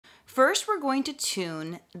First, we're going to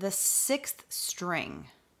tune the 6th string.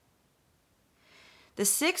 The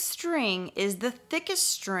 6th string is the thickest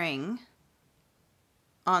string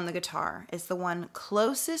on the guitar. It's the one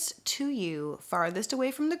closest to you, farthest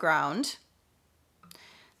away from the ground.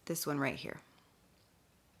 This one right here.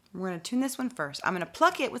 We're going to tune this one first. I'm going to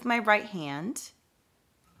pluck it with my right hand.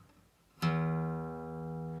 And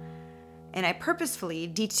I purposefully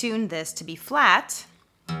detuned this to be flat.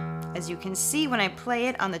 As you can see when I play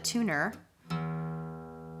it on the tuner,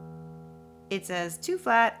 it says too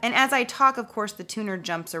flat. And as I talk, of course, the tuner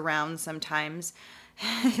jumps around sometimes.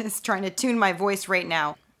 It's trying to tune my voice right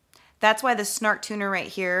now. That's why the snark tuner right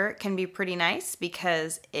here can be pretty nice,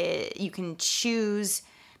 because you can choose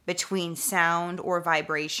between sound or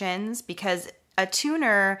vibrations, because a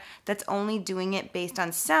tuner that's only doing it based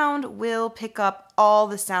on sound will pick up all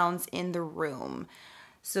the sounds in the room.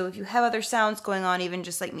 So if you have other sounds going on, even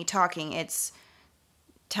just like me talking, it's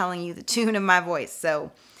telling you the tune of my voice.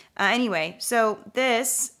 So anyway, so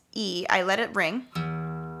this E, I let it ring.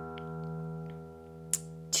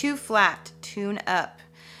 Too flat, tune up.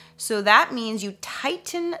 So that means you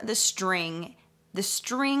tighten the string. The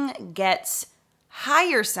string gets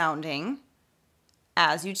higher sounding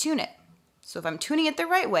as you tune it. So if I'm tuning it the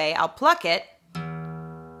right way, I'll pluck it.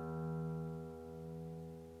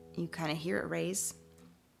 You kind of hear it raise.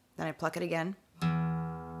 Then I pluck it again. A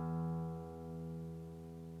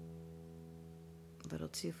little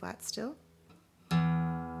too flat still. Now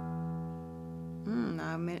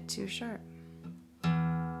I made it too sharp.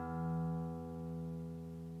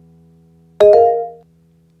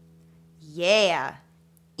 Yeah,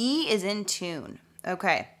 E is in tune.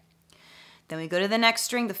 Okay. Then we go to the next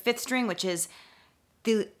string, the 5th string, which is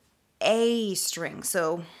the A string.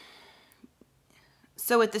 So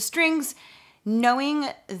with the strings, knowing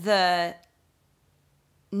the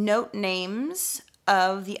note names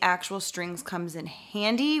of the actual strings comes in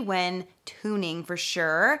handy when tuning for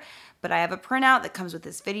sure. But I have a printout that comes with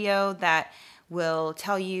this video that will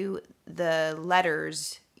tell you the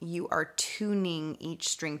letters you are tuning each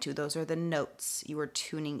string to. Those are the notes you are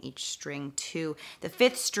tuning each string to. The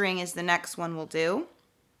 5th string is the next one we'll do.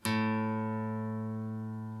 Oh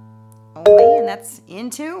man, that's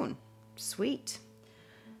in tune. Sweet.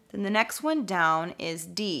 Then the next one down is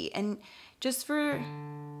D. And just for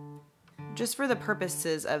the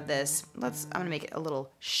purposes of this, I'm gonna make it a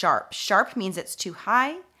little sharp. Sharp means it's too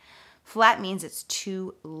high. Flat means it's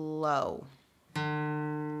too low.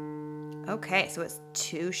 Okay, so it's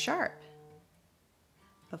too sharp.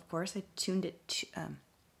 Of course, I tuned it to,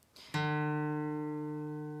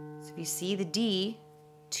 so if you see the D,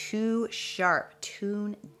 too sharp,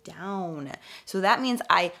 tune down. So that means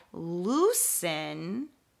I loosen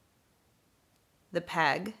the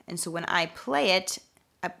peg. And so when I play it,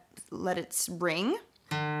 I let it ring.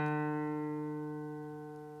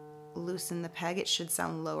 Loosen the peg. It should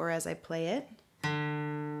sound lower as I play it.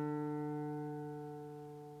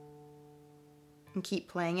 And keep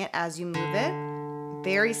playing it as you move it,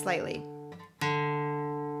 very slightly.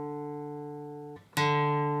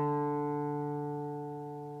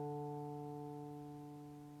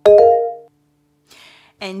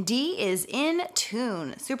 And D is in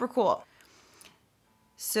tune. Super cool.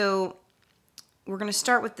 So we're gonna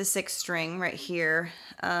start with the 6th string right here.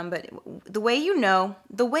 But the way you know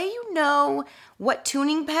what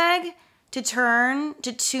tuning peg to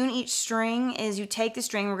tune each string is you take the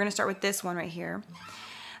string. We're going to start with this one right here.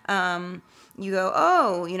 You go,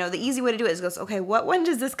 oh, the easy way to do it is goes, okay, what one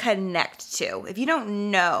does this connect to? If you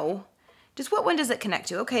don't know, just what one does it connect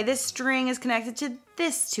to? Okay, this string is connected to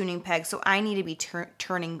this tuning peg, so I need to be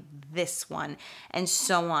turning this one, and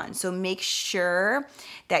so on. So make sure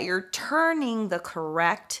that you're turning the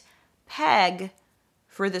correct peg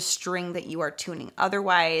for the string that you are tuning.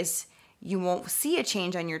 Otherwise, you won't see a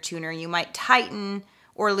change on your tuner. You might tighten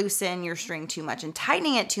or loosen your string too much. And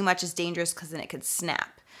tightening it too much is dangerous because then it could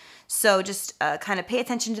snap. So just kind of pay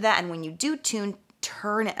attention to that. And when you do tune,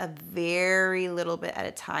 turn it a very little bit at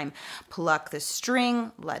a time. Pluck the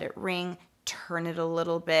string, let it ring, turn it a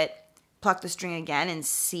little bit, pluck the string again and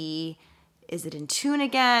see, is it in tune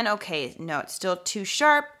again? Okay, no, it's still too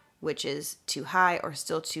sharp, which is too high, or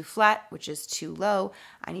still too flat, which is too low.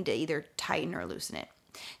 I need to either tighten or loosen it.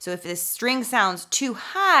 So if this string sounds too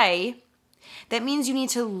high, that means you need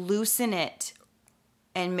to loosen it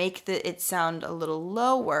and make it sound a little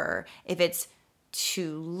lower. If it's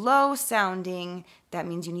too low sounding, that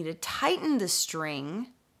means you need to tighten the string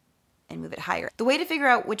and move it higher. The way to figure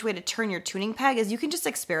out which way to turn your tuning peg is you can just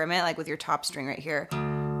experiment, like with your top string right here.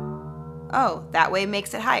 Oh, that way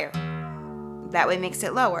makes it higher. That way makes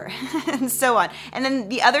it lower, and so on. And then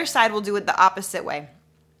the other side will do it the opposite way.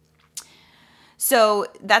 So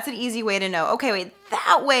that's an easy way to know, okay, wait,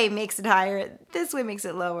 that way makes it higher, this way makes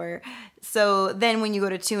it lower. So then when you go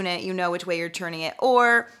to tune it, you know which way you're turning it,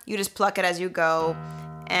 or you just pluck it as you go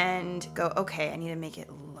and go, okay, I need to make it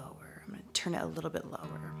lower. I'm gonna turn it a little bit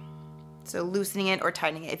lower. So loosening it or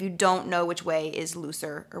tightening it if you don't know which way is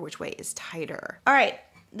looser or which way is tighter. All right,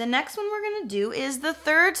 the next one we're gonna do is the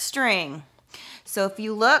third string. So if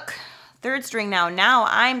you look, third string now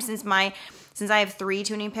since I have 3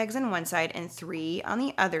 tuning pegs on one side and 3 on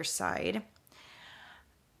the other side,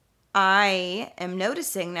 I am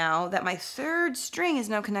noticing now that my third string is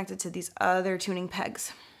now connected to these other tuning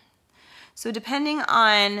pegs. So depending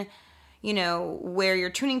on, you know, where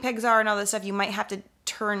your tuning pegs are and all this stuff, you might have to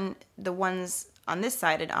turn the ones on this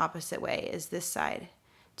side an opposite way as this side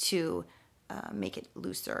to make it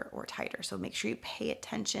looser or tighter. So make sure you pay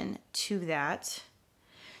attention to that.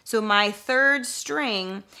 So my third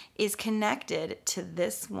string is connected to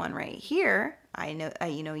this one right here. I know,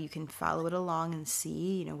 you know, you can follow it along and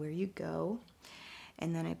see, you know, where you go.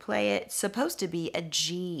 And then I play it. It's supposed to be a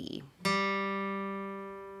G.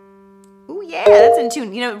 Ooh, yeah, that's in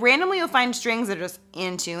tune. You know, randomly you'll find strings that are just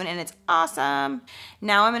in tune, and it's awesome.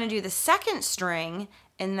 Now I'm going to do the second string,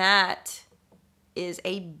 and that is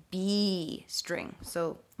a B string.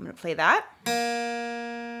 So I'm going to play that.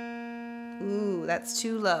 Ooh, that's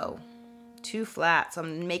too low, too flat. So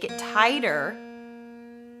I'm gonna make it tighter.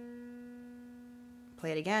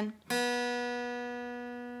 Play it again.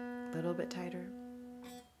 A little bit tighter.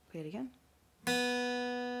 Play it again.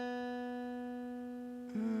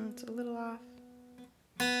 It's a little off.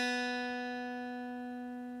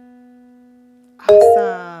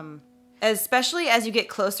 Awesome. Especially as you get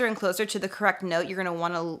closer and closer to the correct note, you're gonna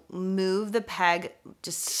wanna move the peg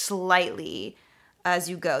just slightly as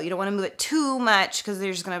you go. You don't want to move it too much because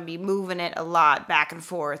you're just going to be moving it a lot back and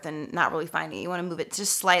forth and not really finding it. You want to move it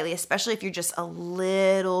just slightly, especially if you're just a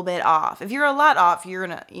little bit off. If you're a lot off, you're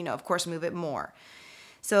going to, you know, of course, move it more.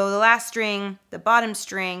 So the last string, the bottom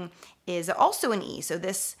string, is also an E. So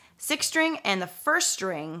this sixth string and the first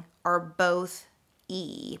string are both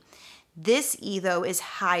E. This E, though, is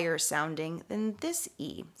higher sounding than this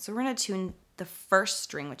E. So we're going to tune the first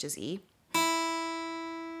string, which is E.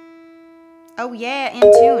 Oh yeah, in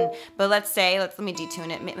tune. But let me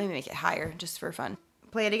detune it. Let me make it higher just for fun.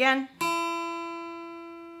 Play it again.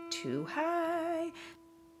 Too high.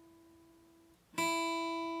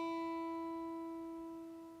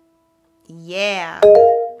 Yeah.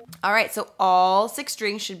 All right, so all 6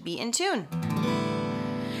 strings should be in tune.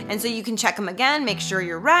 And so you can check them again, make sure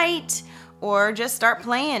you're right, or just start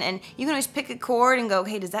playing. And you can always pick a chord and go,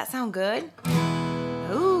 hey, does that sound good?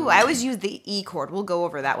 Ooh, I always use the E chord. We'll go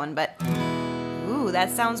over that one, but ooh,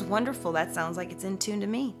 that sounds wonderful. That sounds like it's in tune to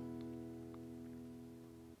me.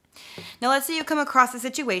 Now let's say you come across a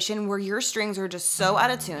situation where your strings are just so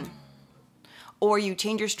out of tune, or you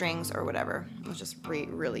change your strings or whatever. Let's just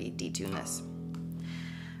really detune this.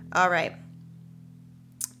 All right.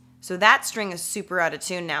 So that string is super out of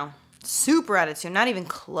tune now. Super out of tune, not even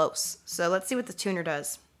close. So let's see what the tuner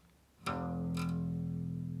does.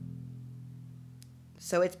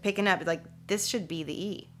 So it's picking up, like this should be the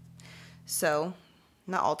E. So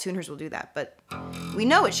not all tuners will do that, but we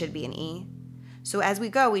know it should be an E. So as we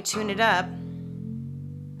go, we tune it up.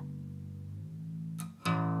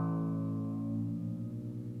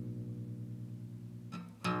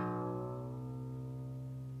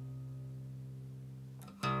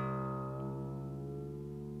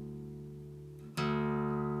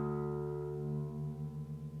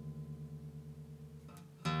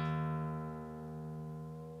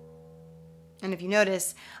 And if you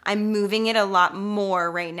notice, I'm moving it a lot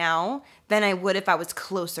more right now than I would if I was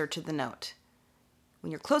closer to the note.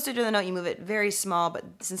 When you're closer to the note, you move it very small, but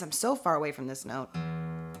since I'm so far away from this note,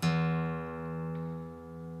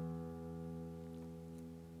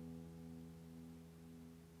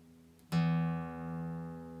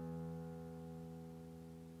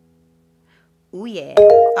 ooh yeah.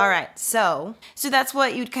 All right, so that's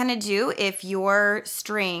what you'd kind of do if your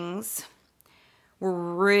strings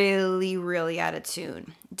were really out of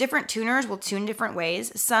tune. Different tuners will tune different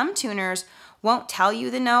ways. Some tuners won't tell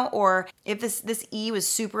you the note, or if this E was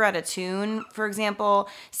super out of tune, for example,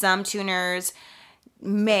 some tuners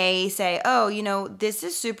may say, oh, you know, this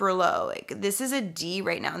is super low. Like, this is a D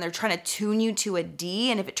right now, and they're trying to tune you to a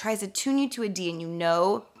D, and if it tries to tune you to a D, and you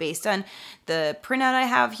know, based on the printout I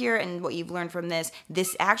have here and what you've learned from this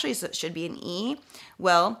actually should be an E,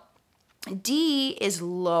 well, D is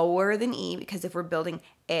lower than E, because if we're building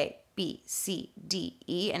A, B, C, D,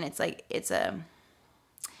 E, and it's a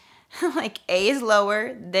like A is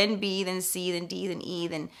lower, then B, then C, then D, then E,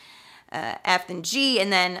 then F, then G,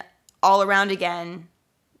 and then all around again,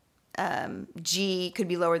 G could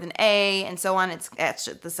be lower than A, and so on. This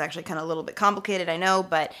is actually kind of a little bit complicated, I know,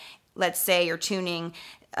 but let's say you're tuning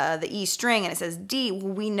the E string and it says D.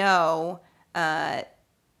 Well, we know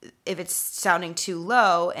if it's sounding too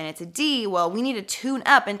low and it's a D, well, we need to tune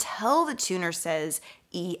up until the tuner says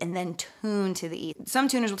E and then tune to the E. Some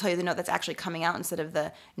tuners will tell you the note that's actually coming out instead of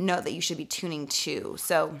the note that you should be tuning to.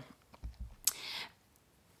 So,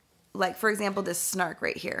 like, for example, this snark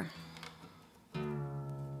right here.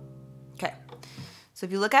 Okay, so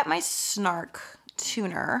if you look at my snark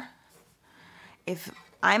tuner, if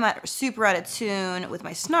I'm super out of tune with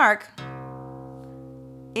my snark,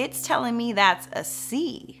 it's telling me that's a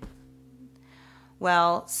C.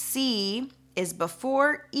 Well, C is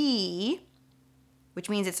before E, which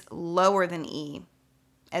means it's lower than E,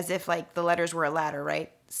 as if like the letters were a ladder,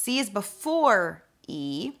 right? C is before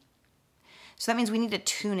E, so that means we need to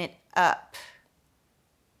tune it up.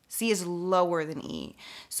 C is lower than E.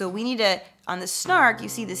 So we need to, on the snark, you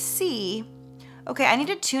see the C. Okay, I need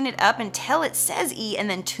to tune it up until it says E and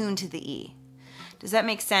then tune to the E. Does that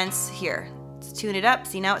make sense? Here, let's tune it up.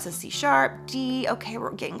 See, now it says C sharp, D. Okay,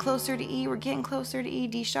 we're getting closer to E. We're getting closer to E,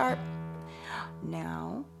 D sharp.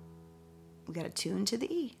 Now, we got to tune to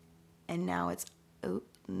the E. And now it's, oh,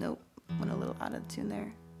 nope, went a little out of tune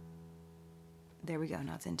there. There we go,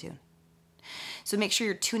 now it's in tune. So make sure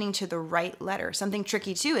you're tuning to the right letter. Something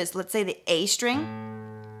tricky too is, let's say the A string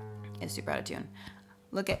is super out of tune.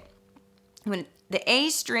 Look at, when the A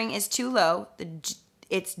string is too low,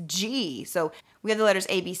 it's G. So we have the letters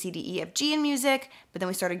A, B, C, D, E, F, G in music, but then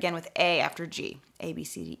we start again with A after G. A, B,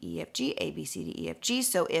 C, D, E, F, G, A, B, C, D, E, F, G.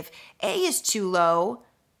 So if A is too low,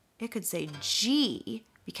 it could say G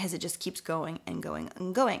because it just keeps going and going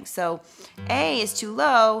and going. So A is too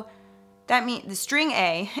low. That means the string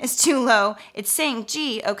A is too low. It's saying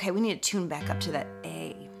G. Okay, we need to tune back up to that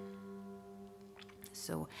A.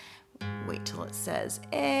 So wait till it says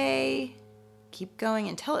A. Keep going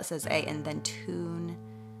until it says A, and then tune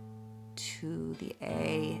to the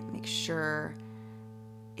A. Make sure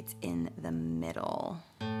it's in the middle.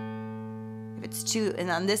 If it's too, and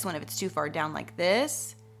on this one, if it's too far down like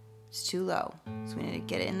this, it's too low. So we need to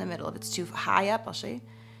get it in the middle. If it's too high up, I'll show you.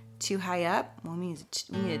 Too high up, well, we need to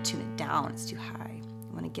tune it down. It's too high. You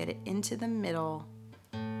want to get it into the middle.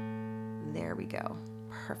 There we go.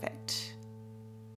 Perfect.